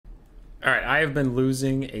Alright, I have been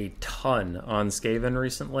losing a ton on Skaven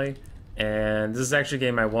recently, and this is actually a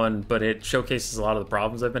game I won, but it showcases a lot of the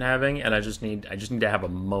problems I've been having, and I just need to have a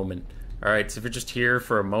moment. Alright, so if you're just here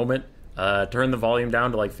for a moment, turn the volume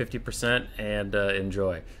down to like 50% and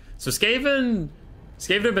enjoy. So Skaven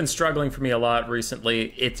have been struggling for me a lot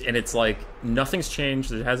recently. It's like nothing's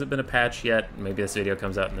changed. There hasn't been a patch yet. Maybe this video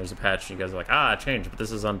comes out and there's a patch and you guys are like, ah, it changed, but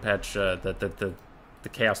this is on patch the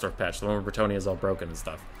Chaos Dwarf patch, the one where Bretonnia is all broken and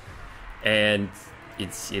stuff. And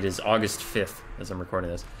it is August 5th as I'm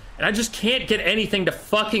recording this. And I just can't get anything to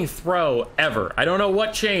fucking throw, ever. I don't know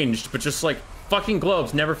what changed, but just like fucking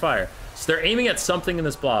globes never fire. So they're aiming at something in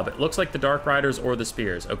this blob. It looks like the Dark Riders or the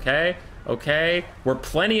Spears, okay? Okay? We're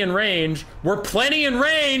plenty in range. We're plenty in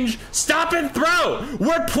range! Stop and throw!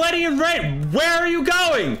 We're plenty in range! Where are you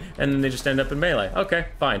going? And then they just end up in melee. Okay,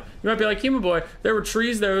 fine. You might be like, Human Boy, there were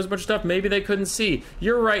trees there, was a bunch of stuff, maybe they couldn't see.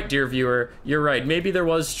 You're right, dear viewer. You're right. Maybe there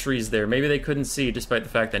was trees there. Maybe they couldn't see, despite the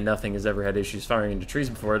fact that nothing has ever had issues firing into trees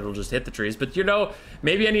before. It'll just hit the trees. But you know,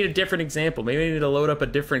 maybe I need a different example. Maybe I need to load up a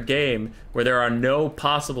different game where there are no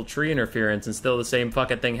possible tree interference and still the same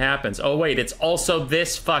fucking thing happens. Oh wait, it's also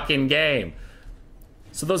this fucking game.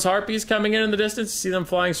 So those harpies coming in the distance, see them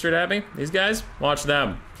flying straight at me? These guys? Watch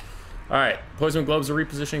them. Alright, Poison Globes are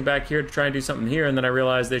repositioning back here to try and do something here, and then I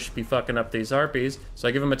realize they should be fucking up these harpies, so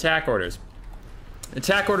I give them attack orders.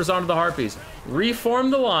 Attack orders onto the harpies.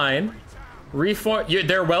 Reform the line. Reform.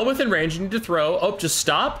 They're well within range. You need to throw. Oh, just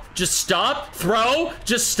stop. Just stop. Throw.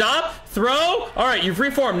 Just stop. Throw. All right, you've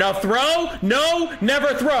reformed. Now throw. No,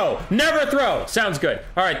 never throw. Never throw. Sounds good.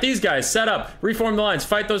 All right, these guys, set up. Reform the lines.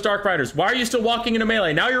 Fight those Dark Riders. Why are you still walking into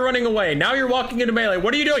melee? Now you're running away. Now you're walking into melee.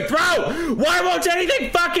 What are you doing? Throw. Why won't anything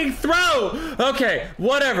fucking throw? Okay,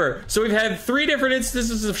 whatever. So we've had 3 different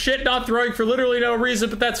instances of shit not throwing for literally no reason,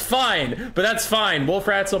 but that's fine. But that's fine. Wolf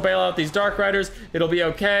Rats will bail out these Dark Riders. It'll be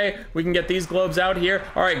okay. We can get these globes out here.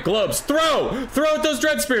 All right, globes. Throw. Throw at those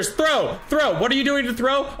Dread Spears. Throw. Throw. What are you doing to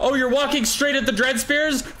throw? Oh, you're walking straight at the Dread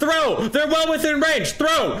Spears? Throw! They're well within range.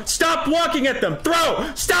 Throw! Stop walking at them.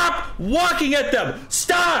 Throw! Stop walking at them.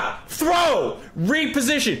 Stop! Throw!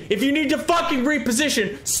 Reposition. If you need to fucking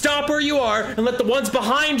reposition, stop where you are and let the ones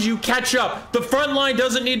behind you catch up. The front line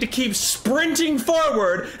doesn't need to keep sprinting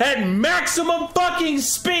forward at maximum fucking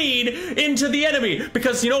speed into the enemy,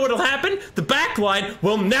 because you know what'll happen? The back line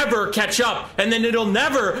will never catch up, and then it'll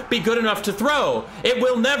never be good enough to throw. It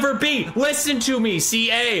will never be. Listen to me,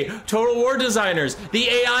 CA, Total War designers, the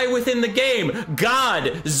AI within the game,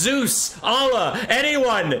 God, Zeus, Allah,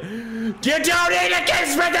 anyone. You don't need to keep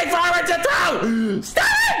sprinting forward to throw! Stop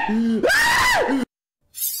it! Ah!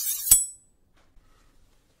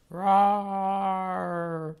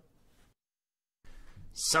 Roar.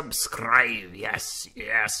 Subscribe, yes,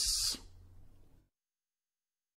 yes.